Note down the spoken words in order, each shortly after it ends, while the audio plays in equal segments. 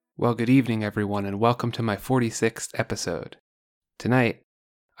Well, good evening, everyone, and welcome to my 46th episode. Tonight,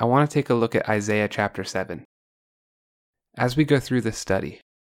 I want to take a look at Isaiah chapter 7. As we go through this study,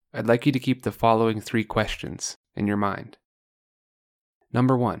 I'd like you to keep the following 3 questions in your mind.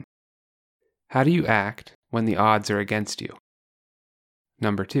 Number 1. How do you act when the odds are against you?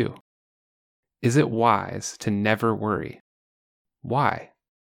 Number 2. Is it wise to never worry? Why?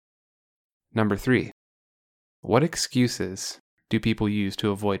 Number 3. What excuses do people use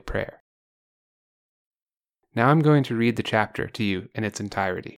to avoid prayer? Now I'm going to read the chapter to you in its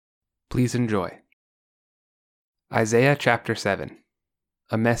entirety. Please enjoy. Isaiah chapter 7.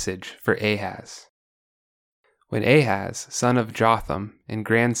 A message for Ahaz. When Ahaz, son of Jotham and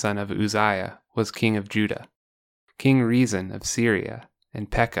grandson of Uzziah, was king of Judah, King Rezin of Syria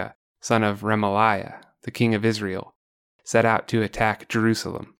and Pekah, son of Remaliah, the king of Israel, set out to attack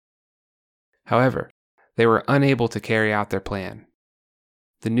Jerusalem. However, they were unable to carry out their plan.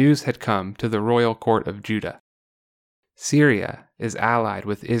 The news had come to the royal court of Judah. Syria is allied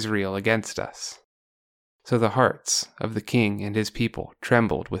with Israel against us. So the hearts of the king and his people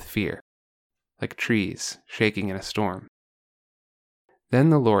trembled with fear, like trees shaking in a storm. Then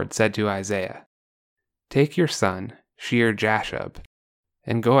the Lord said to Isaiah, "Take your son, Shear-Jashub,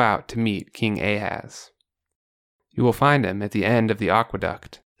 and go out to meet King Ahaz. You will find him at the end of the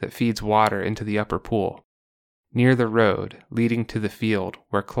aqueduct that feeds water into the upper pool, near the road leading to the field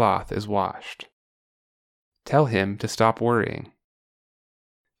where cloth is washed. Tell him to stop worrying.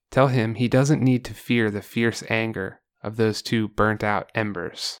 Tell him he doesn't need to fear the fierce anger of those 2 burnt-out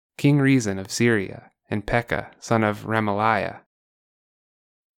embers, King Rezin of Syria and Pekah, son of Remaliah.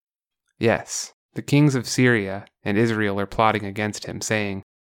 Yes, the kings of Syria and Israel are plotting against him, saying,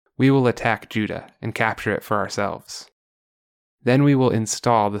 'We will attack Judah and capture it for ourselves. Then we will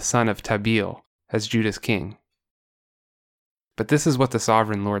install the son of Tabeel as Judah's king.' But this is what the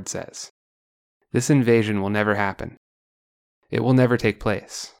sovereign Lord says. This invasion will never happen. It will never take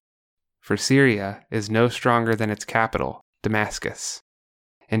place. For Syria is no stronger than its capital, Damascus,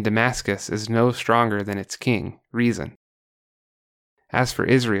 and Damascus is no stronger than its king, Rezin. As for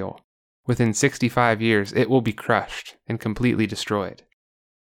Israel, within 65 years it will be crushed and completely destroyed.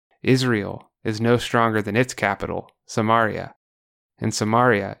 Israel is no stronger than its capital, Samaria, and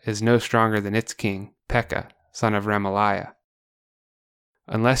Samaria is no stronger than its king, Pekah, son of Remaliah.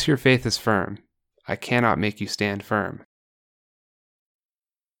 Unless your faith is firm, I cannot make you stand firm."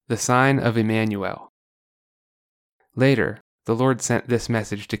 The sign of Emmanuel. Later, the Lord sent this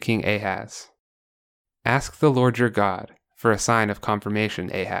message to King Ahaz. "Ask the Lord your God for a sign of confirmation,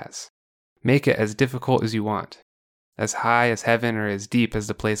 Ahaz. Make it as difficult as you want, as high as heaven or as deep as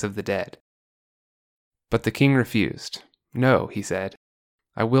the place of the dead." But the king refused. "No," he said,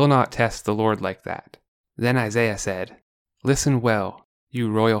 "I will not test the Lord like that." Then Isaiah said, "Listen well, you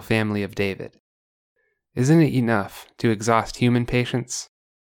royal family of David. Isn't it enough to exhaust human patience?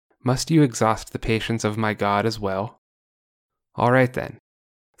 Must you exhaust the patience of my God as well? All right then,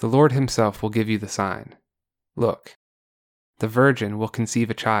 the Lord himself will give you the sign. Look, the virgin will conceive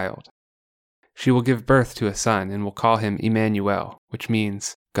a child. She will give birth to a son and will call him Emmanuel, which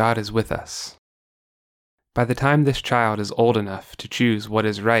means God is with us. By the time this child is old enough to choose what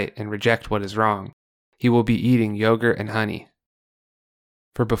is right and reject what is wrong, he will be eating yogurt and honey.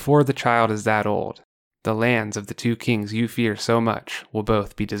 For before the child is that old, the lands of the 2 kings you fear so much will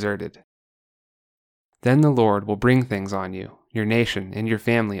both be deserted. Then the Lord will bring things on you, your nation, and your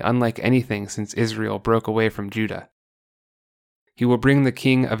family unlike anything since Israel broke away from Judah. He will bring the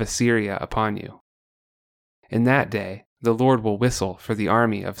king of Assyria upon you. In that day, the Lord will whistle for the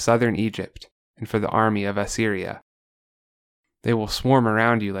army of southern Egypt and for the army of Assyria. They will swarm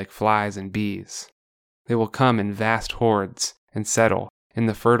around you like flies and bees. They will come in vast hordes and settle in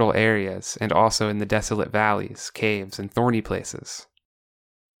the fertile areas and also in the desolate valleys, caves, and thorny places.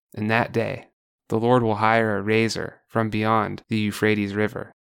 In that day, the Lord will hire a razor from beyond the Euphrates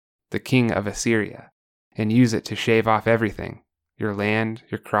River, the king of Assyria, and use it to shave off everything, your land,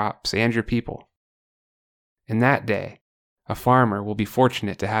 your crops, and your people. In that day, a farmer will be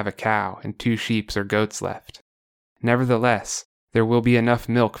fortunate to have a cow and 2 sheep or goats left. Nevertheless, there will be enough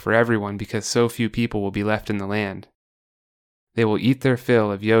milk for everyone because so few people will be left in the land. They will eat their fill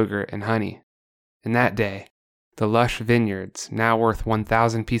of yogurt and honey. In that day, the lush vineyards, now worth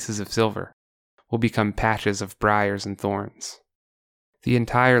 1,000 pieces of silver, will become patches of briars and thorns. The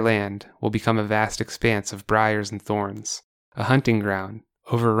entire land will become a vast expanse of briars and thorns, a hunting ground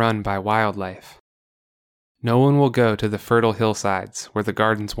overrun by wildlife. No one will go to the fertile hillsides where the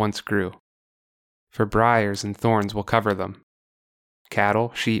gardens once grew, for briars and thorns will cover them.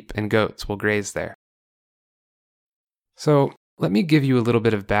 Cattle, sheep, and goats will graze there. So, Let me give you a little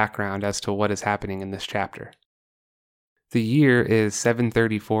bit of background as to what is happening in this chapter. The year is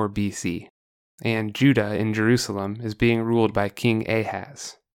 734 BC, and Judah in Jerusalem is being ruled by King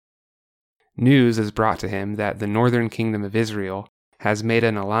Ahaz. News is brought to him that the northern kingdom of Israel has made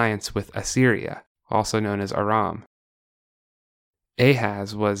an alliance with Assyria, also known as Aram.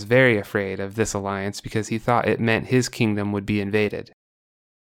 Ahaz was very afraid of this alliance because he thought it meant his kingdom would be invaded.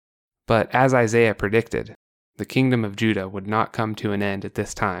 But as Isaiah predicted, the kingdom of Judah would not come to an end at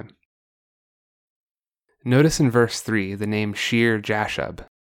this time. Notice in verse 3 the name Shir Jashub.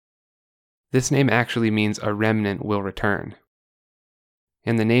 This name actually means a remnant will return.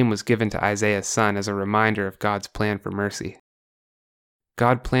 And the name was given to Isaiah's son as a reminder of God's plan for mercy.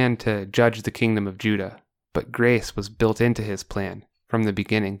 God planned to judge the kingdom of Judah, but grace was built into his plan from the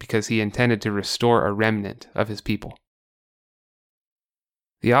beginning because he intended to restore a remnant of his people.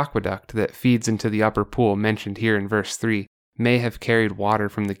 The aqueduct that feeds into the upper pool mentioned here in verse 3 may have carried water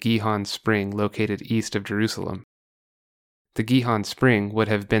from the Gihon spring located east of Jerusalem. The Gihon spring would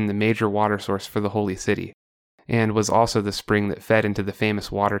have been the major water source for the holy city, and was also the spring that fed into the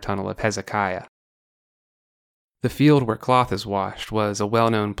famous water tunnel of Hezekiah. The field where cloth is washed was a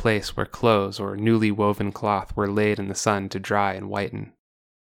well-known place where clothes or newly woven cloth were laid in the sun to dry and whiten.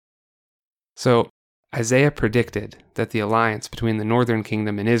 So, Isaiah predicted that the alliance between the northern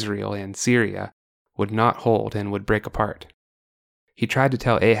kingdom and Israel and Syria would not hold and would break apart. He tried to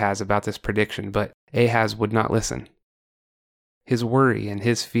tell Ahaz about this prediction, but Ahaz would not listen. His worry and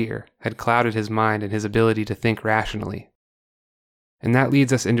his fear had clouded his mind and his ability to think rationally. And that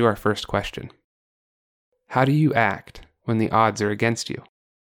leads us into our first question. How do you act when the odds are against you?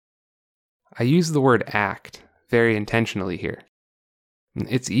 I use the word act very intentionally here.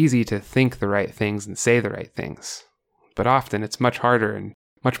 It's easy to think the right things and say the right things, but often it's much harder and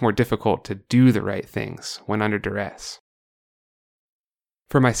much more difficult to do the right things when under duress.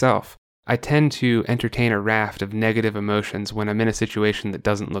 For myself, I tend to entertain a raft of negative emotions when I'm in a situation that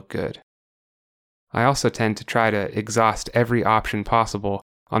doesn't look good. I also tend to try to exhaust every option possible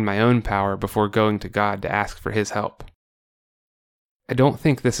on my own power before going to God to ask for His help. I don't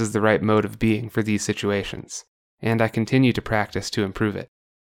think this is the right mode of being for these situations, and I continue to practice to improve it.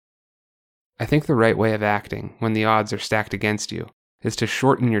 I think the right way of acting when the odds are stacked against you is to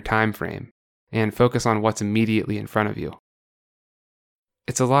shorten your time frame and focus on what's immediately in front of you.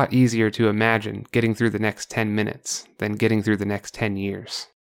 It's a lot easier to imagine getting through the next 10 minutes than getting through the next 10 years.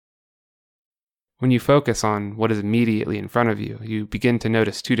 When you focus on what is immediately in front of you, you begin to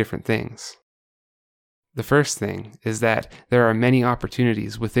notice two different things. The first thing is that there are many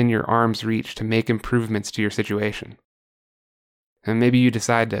opportunities within your arm's reach to make improvements to your situation. And maybe you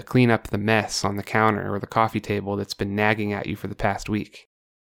decide to clean up the mess on the counter or the coffee table that's been nagging at you for the past week.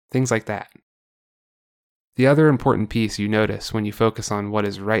 Things like that. The other important piece you notice when you focus on what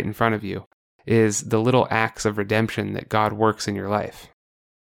is right in front of you is the little acts of redemption that God works in your life.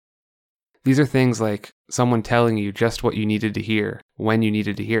 These are things like someone telling you just what you needed to hear when you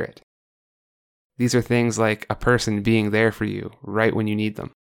needed to hear it. These are things like a person being there for you right when you need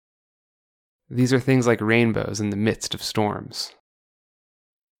them. These are things like rainbows in the midst of storms.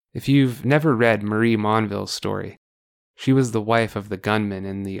 If you've never read Marie Monville's story, she was the wife of the gunman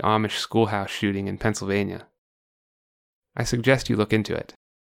in the Amish schoolhouse shooting in Pennsylvania. I suggest you look into it.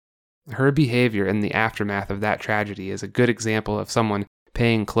 Her behavior in the aftermath of that tragedy is a good example of someone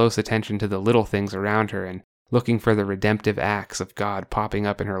paying close attention to the little things around her and looking for the redemptive acts of God popping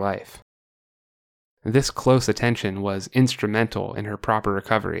up in her life. This close attention was instrumental in her proper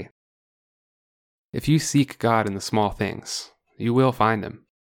recovery. If you seek God in the small things, you will find Him.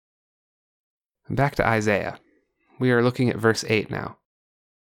 Back to Isaiah. We are looking at verse 8 now.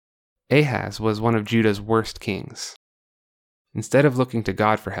 Ahaz was one of Judah's worst kings. Instead of looking to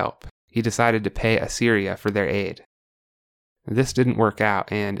God for help, he decided to pay Assyria for their aid. This didn't work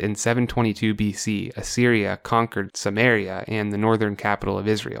out, and in 722 BC, Assyria conquered Samaria and the northern capital of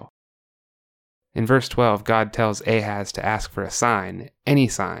Israel. In verse 12, God tells Ahaz to ask for a sign, any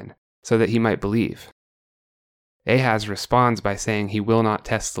sign, so that he might believe. Ahaz responds by saying he will not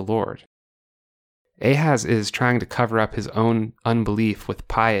test the Lord. Ahaz is trying to cover up his own unbelief with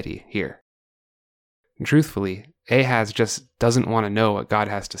piety here. And truthfully, Ahaz just doesn't want to know what God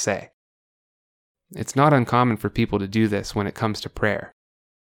has to say. It's not uncommon for people to do this when it comes to prayer.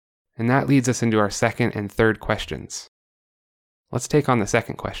 And that leads us into our second and third questions. Let's take on the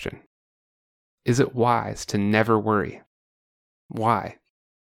second question. Is it wise to never worry? Why?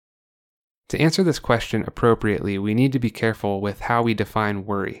 To answer this question appropriately, we need to be careful with how we define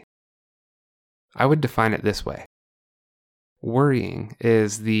worry. I would define it this way. Worrying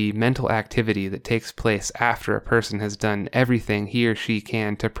is the mental activity that takes place after a person has done everything he or she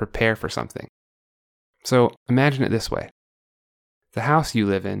can to prepare for something. So imagine it this way. The house you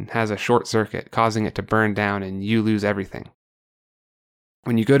live in has a short circuit causing it to burn down and you lose everything.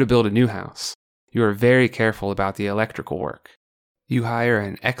 When you go to build a new house, you are very careful about the electrical work. You hire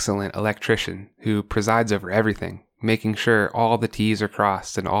an excellent electrician who presides over everything, making sure all the T's are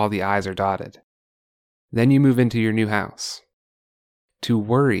crossed and all the I's are dotted. Then you move into your new house. To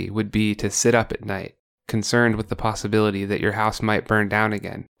worry would be to sit up at night, concerned with the possibility that your house might burn down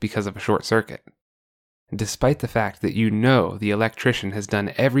again because of a short circuit, despite the fact that you know the electrician has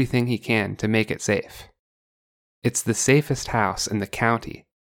done everything he can to make it safe. It's the safest house in the county,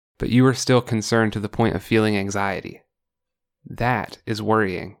 but you are still concerned to the point of feeling anxiety. That is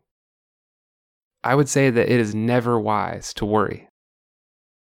worrying. I would say that it is never wise to worry.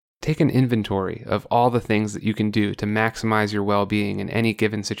 Take an inventory of all the things that you can do to maximize your well-being in any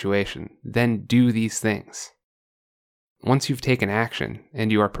given situation, then do these things. Once you've taken action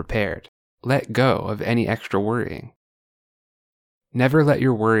and you are prepared, let go of any extra worrying. Never let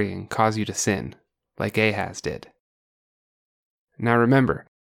your worrying cause you to sin, like Ahaz did. Now remember,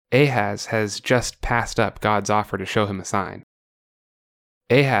 Ahaz has just passed up God's offer to show him a sign.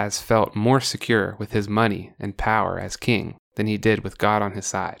 Ahaz felt more secure with his money and power as king than he did with God on his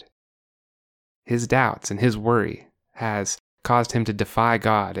side. His doubts and his worry has caused him to defy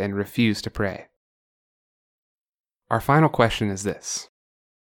God and refuse to pray. Our final question is this.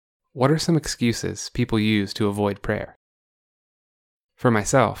 What are some excuses people use to avoid prayer? For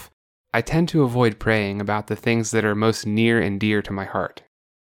myself, I tend to avoid praying about the things that are most near and dear to my heart.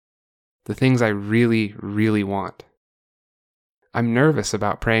 The things I really, really want. I'm nervous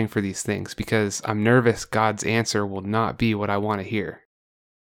about praying for these things because I'm nervous God's answer will not be what I want to hear.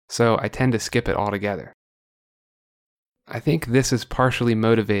 So I tend to skip it altogether. I think this is partially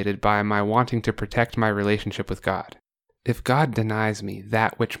motivated by my wanting to protect my relationship with God. If God denies me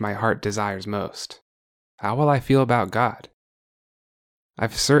that which my heart desires most, how will I feel about God?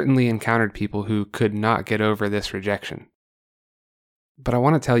 I've certainly encountered people who could not get over this rejection. But I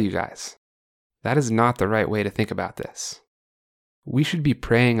want to tell you guys, that is not the right way to think about this. We should be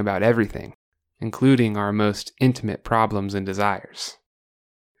praying about everything, including our most intimate problems and desires.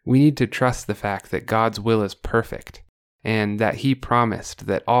 We need to trust the fact that God's will is perfect, and that He promised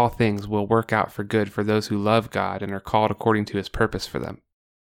that all things will work out for good for those who love God and are called according to His purpose for them.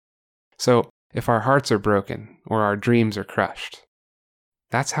 So, if our hearts are broken or our dreams are crushed,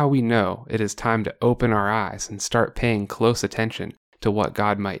 that's how we know it is time to open our eyes and start paying close attention to what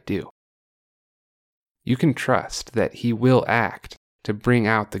God might do. You can trust that He will act to bring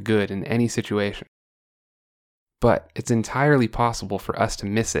out the good in any situation. But it's entirely possible for us to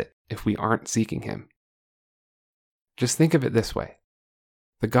miss it if we aren't seeking Him. Just think of it this way.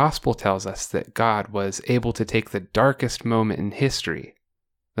 The gospel tells us that God was able to take the darkest moment in history,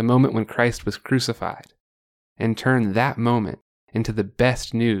 the moment when Christ was crucified, and turn that moment into the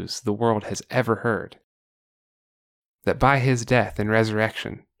best news the world has ever heard. That by His death and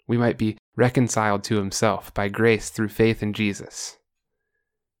resurrection, we might be reconciled to Himself by grace through faith in Jesus.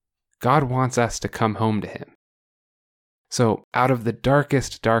 God wants us to come home to Him. So, out of the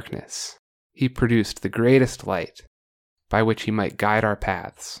darkest darkness, He produced the greatest light by which He might guide our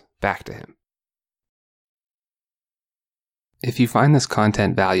paths back to Him. If you find this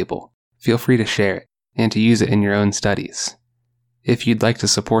content valuable, feel free to share it and to use it in your own studies. If you'd like to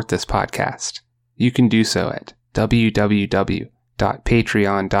support this podcast, you can do so at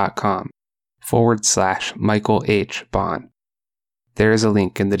www.patreon.com/Michael H. Bond. There is a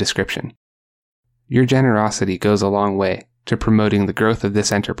link in the description. Your generosity goes a long way to promoting the growth of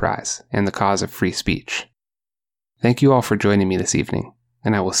this enterprise and the cause of free speech. Thank you all for joining me this evening,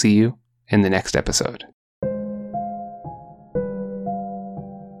 and I will see you in the next episode.